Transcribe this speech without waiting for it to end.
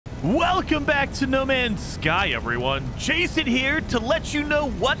Welcome back to No Man's Sky, everyone. Jason here to let you know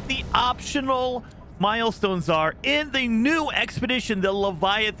what the optional milestones are in the new expedition, the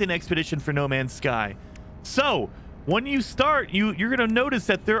Leviathan Expedition for No Man's Sky. So, when you start, you're going to notice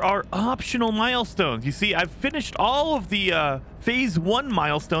that there are optional milestones. You see, I've finished all of the Phase 1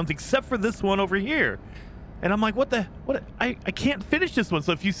 milestones except for this one over here. And I'm like, what? I can't finish this one.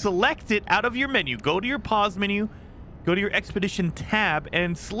 So if you select it out of your menu, go to your pause menu, go to your expedition tab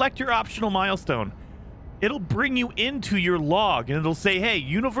and select your optional milestone. It'll bring you into your log and it'll say, hey,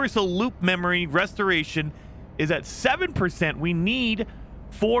 universal loop memory restoration is at 7%. We need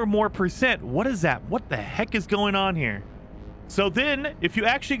 4 more percent. What is that? What the heck is going on here? So then if you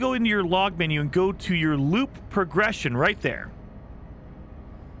actually go into your log menu and go to your loop progression right there,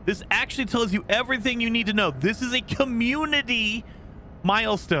 this actually tells you everything you need to know. This is a community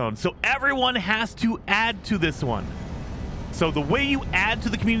milestone. So everyone has to add to this one. So the way you add to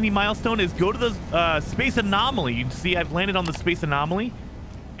the community milestone is go to the space anomaly. You can see I've landed on the space anomaly.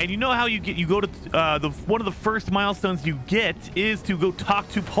 And you know how you go to one of the first milestones you get is to go talk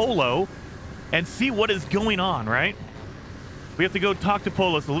to Polo and see what is going on, right? We have to go talk to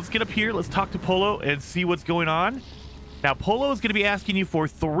Polo. So let's get up here. Let's talk to Polo and see what's going on. Now, Polo is going to be asking you for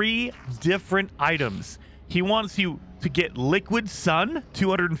 3 different items. He wants you to get liquid sun,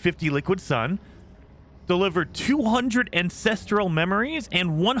 250 liquid sun, deliver 200 ancestral memories,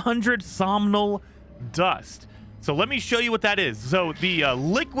 and 100 somnal dust. So let me show you what that is. So the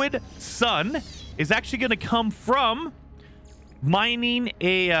liquid sun is actually going to come from mining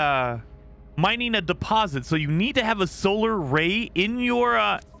a deposit. So you need to have a solar ray in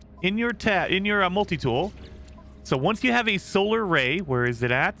your multi-tool. So once you have a solar ray, where is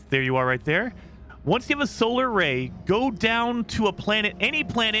it at? There you are right there. Once you have a solar ray, go down to a planet,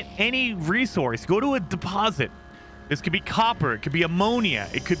 any resource. Go to a deposit. This could be copper. It could be ammonia.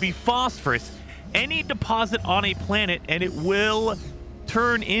 It could be phosphorus. Any deposit on a planet, and it will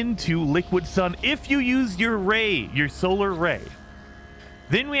turn into liquid sun if you use your ray, your solar ray.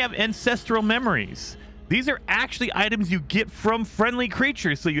 Then we have ancestral memories. These are actually items you get from friendly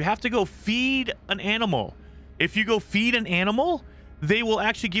creatures, so you have to go feed an animal. If you go feed an animal, they will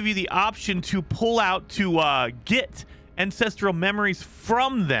actually give you the option to pull out to get ancestral memories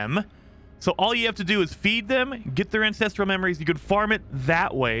from them. So all you have to do is feed them, get their ancestral memories. You can farm it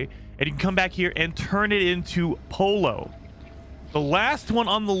that way, and you can come back here and turn it into Polo. The last one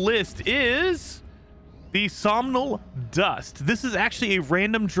on the list is the somnal dust. This is actually a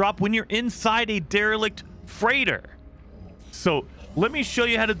random drop when you're inside a derelict freighter. So let me show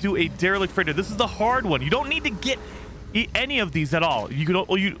you how to do a derelict freighter. This is the hard one. You don't need to get any of these at all. You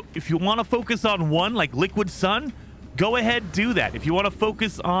can, if you want to focus on one, like liquid sun, go ahead, do that. If you want to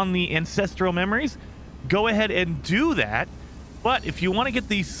focus on the ancestral memories, go ahead and do that. But if you want to get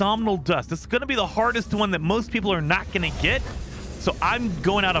the somnal dust, this is going to be the hardest one that most people are not going to get. So I'm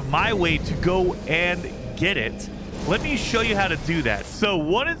going out of my way to go and get it. Let me show you how to do that. So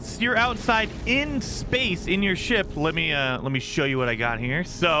once you're outside in space in your ship, let me show you what I got here.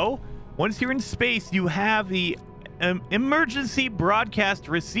 So once you're in space, you have the emergency broadcast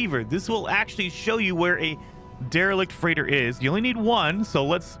receiver. This will actually show you where a derelict freighter is. You only need one, so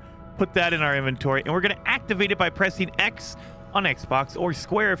let's put that in our inventory, and we're going to activate it by pressing X on Xbox or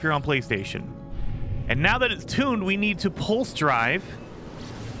square if you're on PlayStation. And now that it's tuned, we need to pulse drive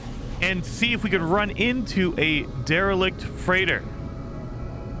and see if we can run into a derelict freighter.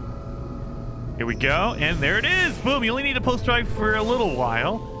 Here we go, and there it is. Boom, you only need to pulse drive for a little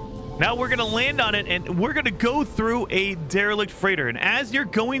while. Now we're going to land on it, and we're going to go through a derelict freighter. And as you're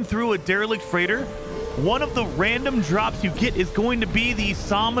going through a derelict freighter, one of the random drops you get is going to be the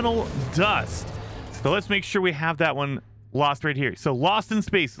somnal dust. So let's make sure we have that one lost right here. So lost in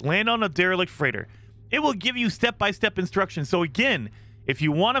space, land on a derelict freighter. It will give you step-by-step instructions. So again, if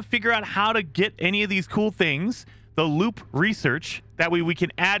you want to figure out how to get any of these cool things, the loop research, that way we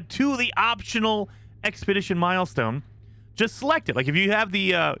can add to the optional expedition milestone, just select it. Like if you have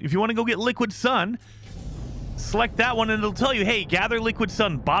the, if you want to go get liquid sun, select that one and it'll tell you, hey, gather liquid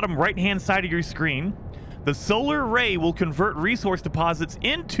sun, bottom right-hand side of your screen. The solar ray will convert resource deposits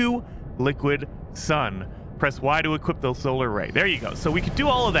into liquid sun. Press Y to equip the solar ray. There you go. So we can do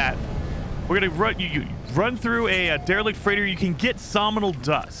all of that. We're going to run, you run through a derelict freighter. You can get somnal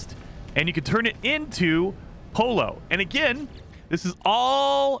dust and you can turn it into Polo. And again, this is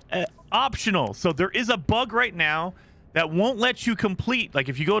all optional. So there is a bug right now that won't let you complete. Like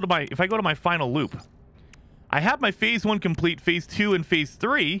if you go to my, if I go to my final loop, I have my phase 1 complete, phase 2 and phase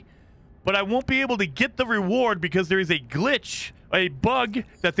 3, but I won't be able to get the reward because there is a glitch, a bug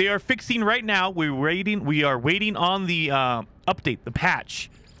that they are fixing right now. We are waiting on the update, the patch.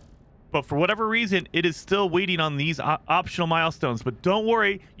 But for whatever reason, it is still waiting on these optional milestones. But don't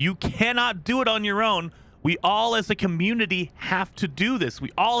worry, you cannot do it on your own. We all as a community have to do this.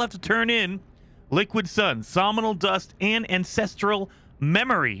 We all have to turn in Liquid Sun, Somnal Dust, and Ancestral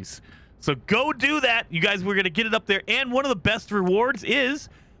Memories. So go do that. You guys, we're going to get it up there. And one of the best rewards is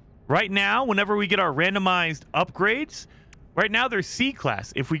right now, whenever we get our randomized upgrades, right now they're C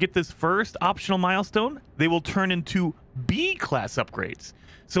class. If we get this first optional milestone, they will turn into B class upgrades.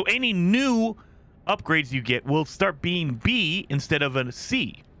 So any new upgrades you get will start being B instead of a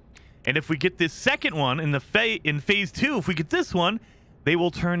C. And if we get this second one in phase 2, if we get this one, they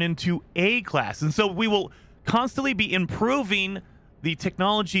will turn into A class. And so we will constantly be improving the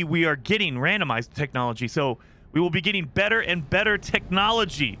technology we are getting, randomized technology. So we will be getting better and better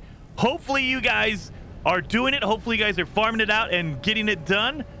technology. Hopefully you guys are doing it. Hopefully you guys are farming it out and getting it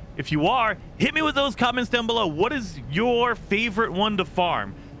done. If you are, hit me with those comments down below. What is your favorite one to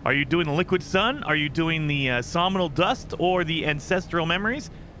farm? Are you doing the Liquid Sun? Are you doing the Somnal Dust or the Ancestral Memories?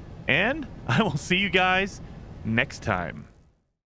 And I will see you guys next time.